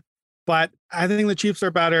one, but I think the Chiefs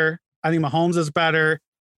are better. I think Mahomes is better.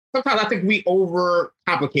 Sometimes I think we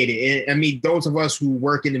overcomplicate it. I mean, those of us who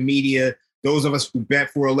work in the media, those of us who bet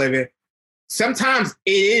for a living, sometimes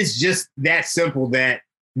it is just that simple that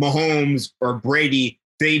Mahomes or Brady,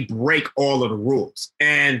 they break all of the rules.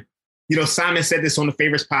 And, you know, Simon said this on the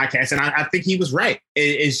Favorites podcast, and I think he was right.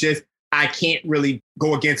 It's just I can't really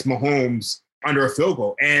go against Mahomes under a field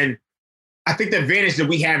goal. And I think the advantage that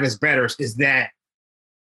we have as bettors is that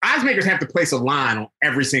odds makers have to place a line on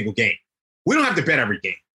every single game. We don't have to bet every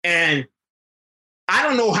game. And I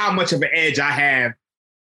don't know how much of an edge I have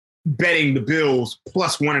betting the Bills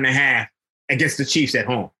plus 1.5 against the Chiefs at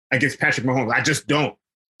home, against Patrick Mahomes. I just don't.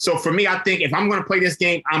 So for me, I think if I'm going to play this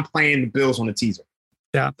game, I'm playing the Bills on the teaser.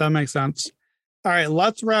 Yeah, that makes sense. All right,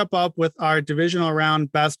 let's wrap up with our divisional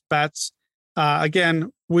round best bets.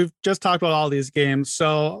 Again, we've just talked about all these games.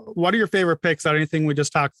 So what are your favorite picks out of anything we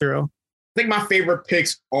just talked through? I think my favorite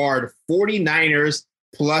picks are the 49ers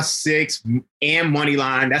plus 6 and money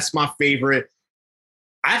line. That's my favorite.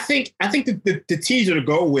 I think the teaser to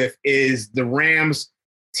go with is the Rams.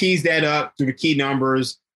 Tease that up through the key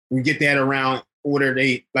numbers. We get that around, what are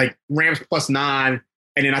they, like Rams plus 9.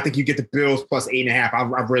 And then I think you get the Bills plus 8.5.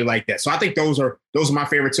 I really like that. So I think those are my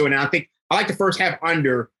favorite too. And I think I like the first half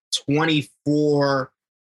under 24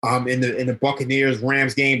 in the Buccaneers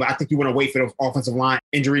Rams game, but I think you want to wait for the offensive line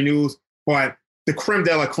injury news. But the creme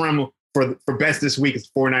de la creme for best this week is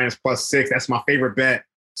 49ers +6. That's my favorite bet.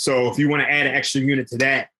 So if you want to add an extra unit to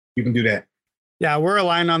that, you can do that. Yeah, we're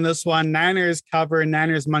aligned on this one. Niners cover,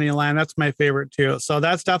 Niners money line. That's my favorite too. So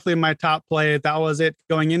that's definitely my top play. That was it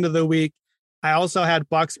going into the week. I also had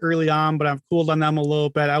Bucks early on, but I've cooled on them a little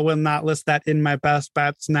bit. I will not list that in my best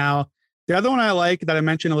bets now. The other one I like that I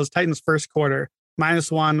mentioned was Titans first quarter,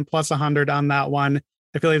 -1, +100 on that one.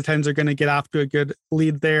 I feel like the Titans are going to get off to a good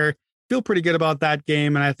lead there. Feel pretty good about that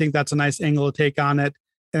game, and I think that's a nice angle to take on it.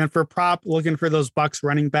 And then for prop, looking for those Bucks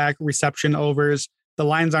running back reception overs. The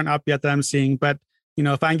lines aren't up yet that I'm seeing, but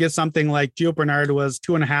if I can get something like Gio Bernard was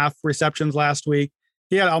 2.5 receptions last week,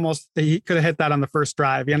 he could have hit that on the first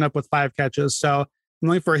drive. He ended up with 5 catches. So I'm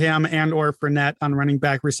looking for him and or Fournette on running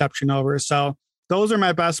back reception over. So those are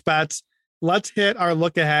my best bets. Let's hit our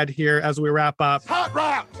look ahead here as we wrap up. Hot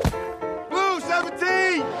rock. Blue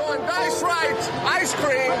 17. Nice right. Ice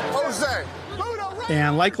cream. Jose.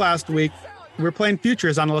 And like last week, we're playing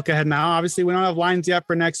futures on the look ahead now. Obviously, we don't have lines yet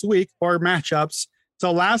for next week or matchups.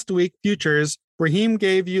 So last week, futures, Raheem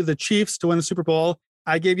gave you the Chiefs to win the Super Bowl.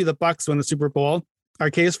 I gave you the Bucks to win the Super Bowl. Our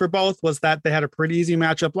case for both was that they had a pretty easy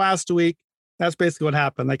matchup last week. That's basically what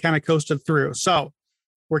happened. They kind of coasted through. So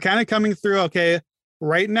we're kind of coming through, okay,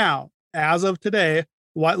 right now, as of today,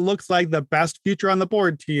 what looks like the best future on the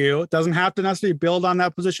board to you. It doesn't have to necessarily build on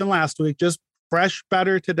that position last week, just fresh,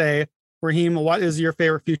 better today. Raheem, what is your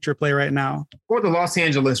favorite future play right now? For the Los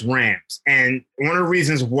Angeles Rams. And one of the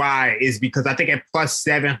reasons why is because I think at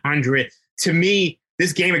 +700, to me,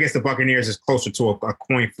 this game against the Buccaneers is closer to a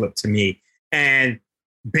coin flip to me. And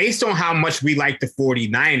based on how much we like the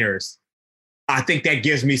 49ers, I think that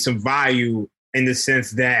gives me some value in the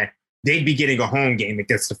sense that they'd be getting a home game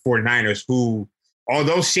against the 49ers, who,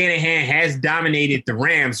 although Shanahan has dominated the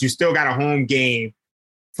Rams, you still got a home game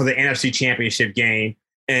for the NFC Championship game.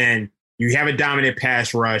 And you have a dominant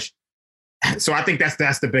pass rush. So I think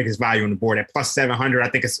that's the biggest value on the board. At +700, I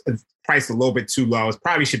think it's priced a little bit too low. It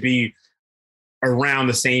probably should be around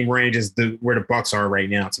the same range as where the Bucks are right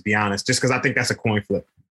now, to be honest, just because I think that's a coin flip.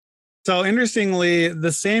 So interestingly,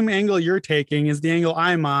 the same angle you're taking is the angle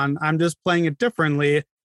I'm on. I'm just playing it differently.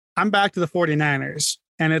 I'm back to the 49ers.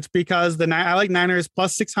 And it's because I like Niners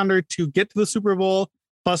 +600 to get to the Super Bowl,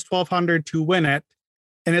 +1,200 to win it.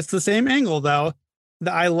 And it's the same angle, though.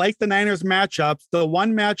 I like the Niners matchups. The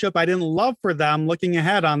one matchup I didn't love for them looking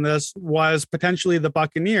ahead on this was potentially the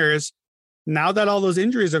Buccaneers. Now that all those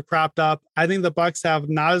injuries have cropped up, I think the Bucs have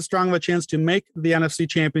not as strong of a chance to make the NFC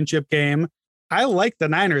Championship game. I like the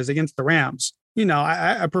Niners against the Rams.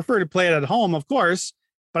 I prefer to play it at home, of course,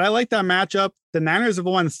 but I like that matchup. The Niners have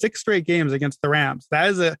won 6 straight games against the Rams. That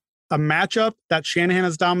is a matchup that Shanahan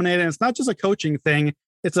has dominated. And it's not just a coaching thing.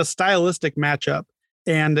 It's a stylistic matchup.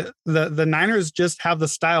 And the Niners just have the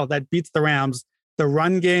style that beats the Rams. The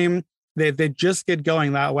run game, they just get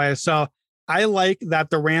going that way. So I like that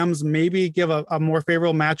the Rams maybe give a more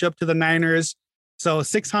favorable matchup to the Niners. So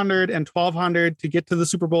 600 and 1,200 to get to the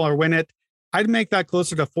Super Bowl or win it. I'd make that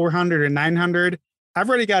closer to 400 or 900. I've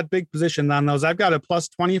already got big positions on those. I've got a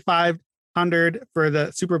 +2,500 for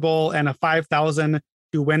the Super Bowl and a 5,000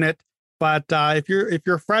 to win it. But if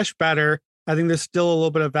you're fresh better, I think there's still a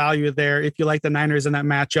little bit of value there if you like the Niners in that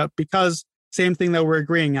matchup, because same thing that we're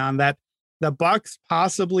agreeing on, that the Bucs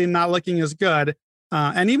possibly not looking as good.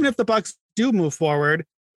 And even if the Bucs do move forward,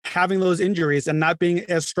 having those injuries and not being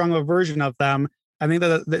as strong a version of them, I think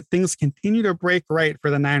that things continue to break right for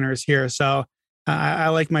the Niners here. So I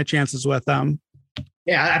like my chances with them.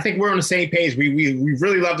 Yeah, I think we're on the same page. We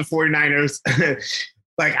really love the 49ers.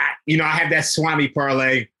 I have that Swami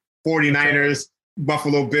parlay, 49ers,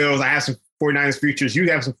 Buffalo Bills. I have some 49ers futures. You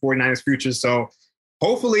have some 49ers futures. So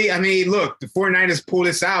hopefully, look, the 49ers pull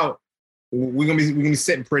this out. We're gonna be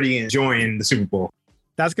sitting pretty and enjoying the Super Bowl.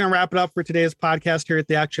 That's going to wrap it up for today's podcast here at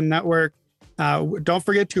the Action Network. Don't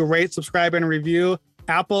forget to rate, subscribe, and review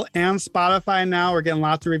Apple and Spotify. Now we're getting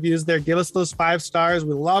lots of reviews there. Give us those 5 stars.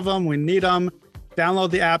 We love them. We need them.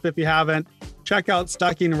 Download the app if you haven't. Check out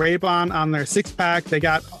Stuckey and Raybon on their 6-pack. They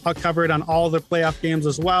got covered on all the playoff games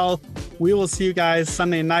as well. We will see you guys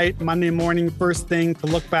Sunday night, Monday morning, first thing to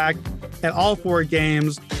look back at all 4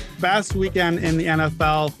 games. Best weekend in the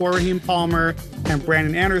NFL for Raheem Palmer and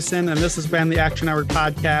Brandon Anderson. And this has been the Action Network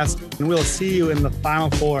Podcast. And we'll see you in the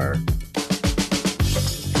Final Four.